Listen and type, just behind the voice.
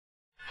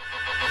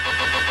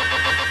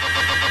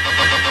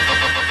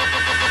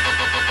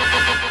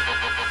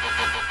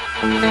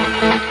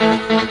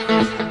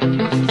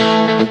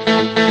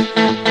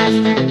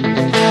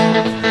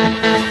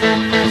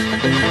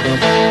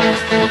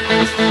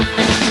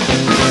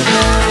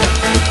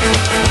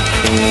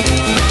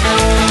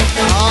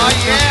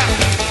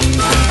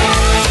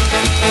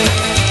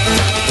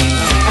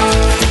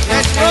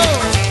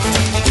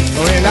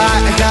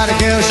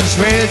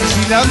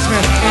Loves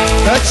me,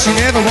 but she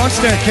never wants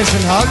to kiss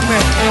and hug me.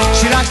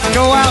 She likes to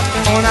go out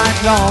all night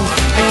long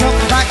and come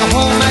back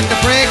home at the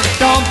break of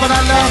dawn. But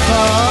I love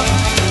her,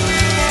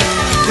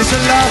 yes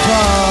I love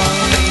her,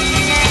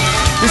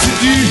 yes I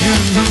do,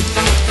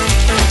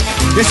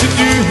 yes I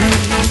do.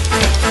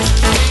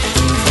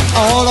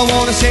 All I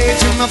wanna say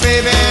to my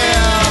baby,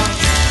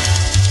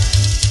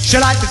 she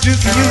like the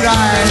look in your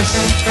eyes.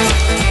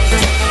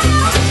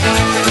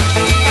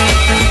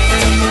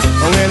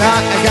 Well,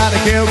 I got a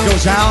girl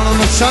goes out on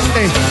a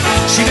Sunday.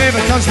 She never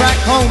comes back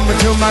home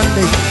until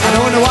Monday. I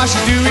don't know what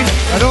she's doing,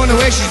 I don't know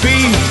where she's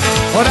been,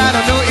 but I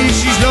don't know if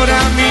she's low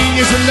down mean.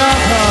 Yes, I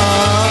love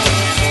her,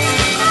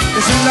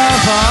 yes, I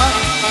love her,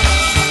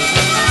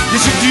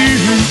 yes, I do.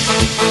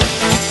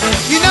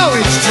 You know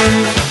it's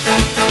true.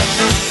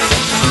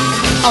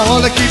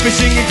 All I keep is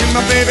singing to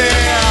my baby,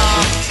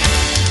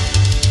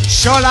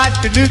 sure like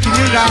the look in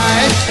your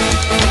eyes,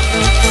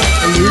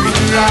 the look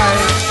in your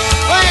eyes.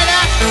 Wait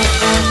up.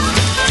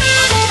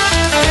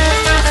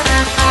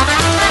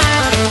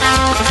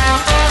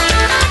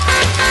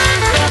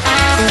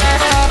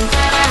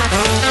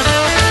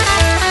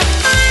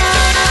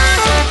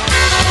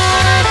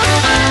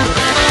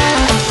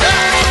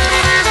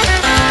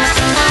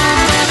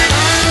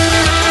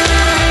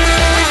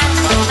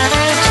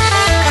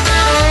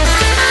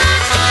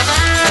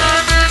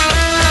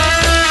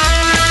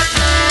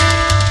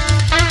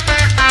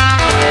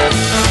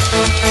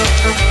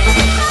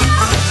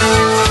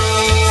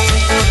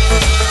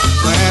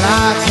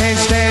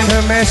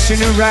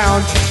 Messing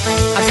around,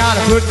 I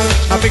gotta put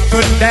my big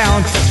foot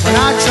down. When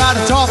I try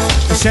to talk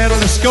and settle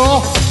the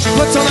score, she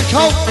puts on a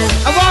coat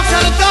and walks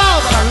out the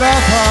door. But I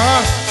love her,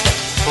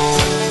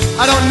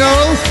 I don't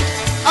know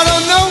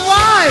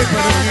why, but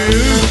I do.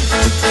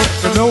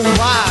 Don't know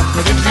why,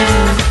 but I do.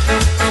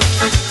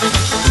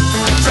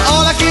 So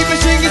all I keep is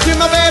singing to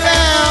my baby,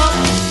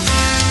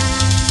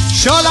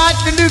 sure like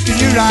the look in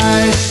your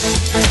eyes,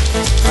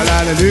 I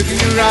like the look in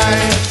your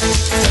eyes.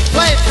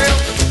 Play it, Phil.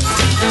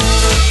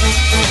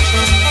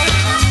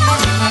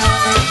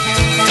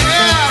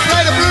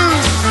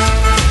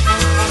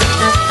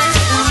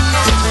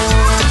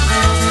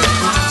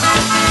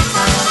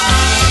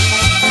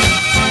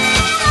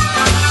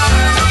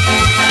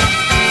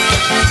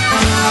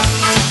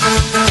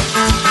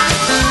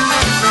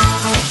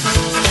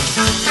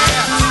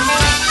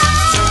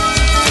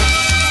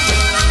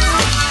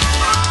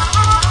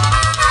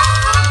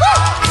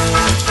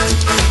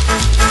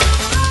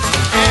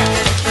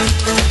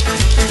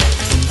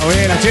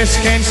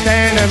 Just can't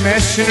stand her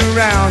messing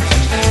around.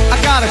 I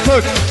gotta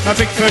put my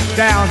big foot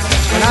down.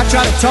 When I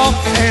try to talk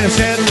and I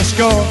settle the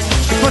score,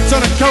 she puts on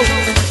a coat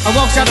and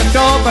walks out the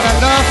door. But I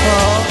love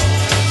her,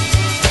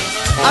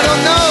 I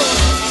don't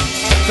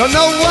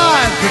know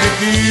why, but I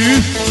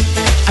do.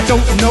 I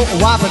don't know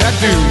why, but I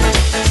do.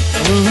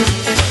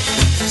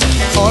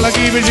 All I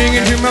keep is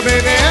singing to my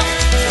baby,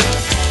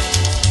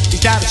 she's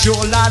got a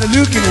sure lot of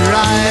look in her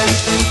eyes.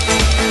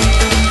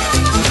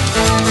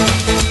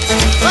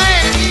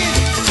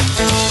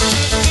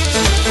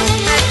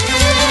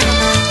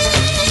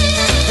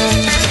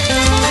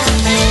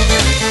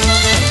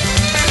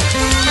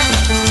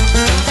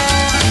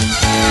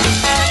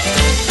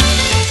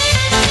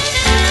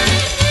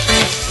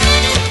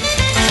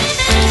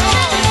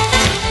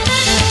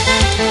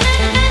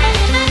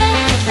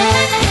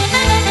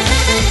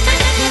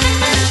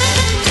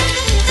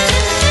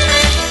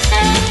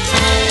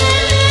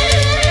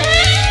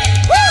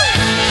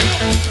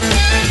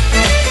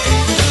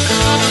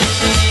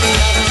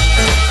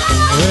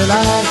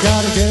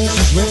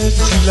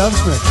 She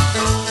loves me,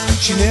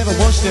 she never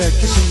wants to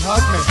kiss and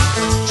hug me.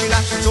 She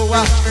likes to go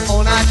out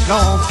all night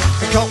long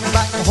and come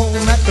back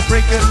home at the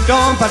break of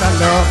dawn. But I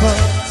love her,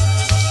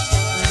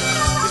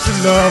 yes I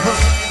love her,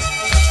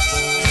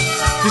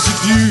 yes I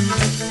do,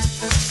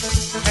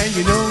 and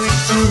you know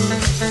it's true.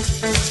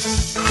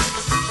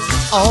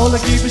 All I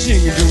keep is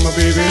singing to my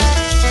baby,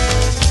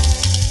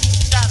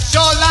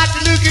 sure like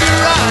the look in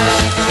her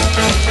eyes.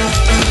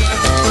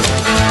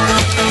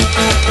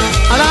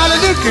 I like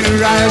the look in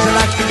her eyes, I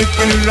like the look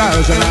in her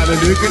eyes, I like the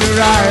look in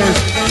her eyes,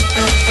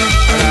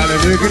 I like the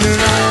look in her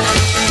eyes,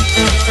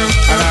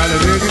 I like the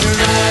look in her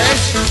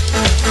eyes,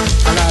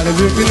 I like the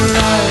look in her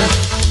eyes,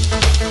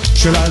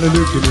 she like the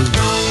look in her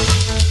eyes,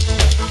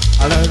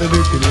 I like the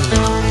look in her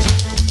eyes.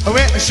 Oh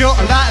wait, sure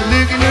I like the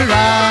look in her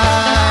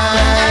eyes,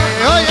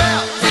 oh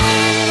yeah.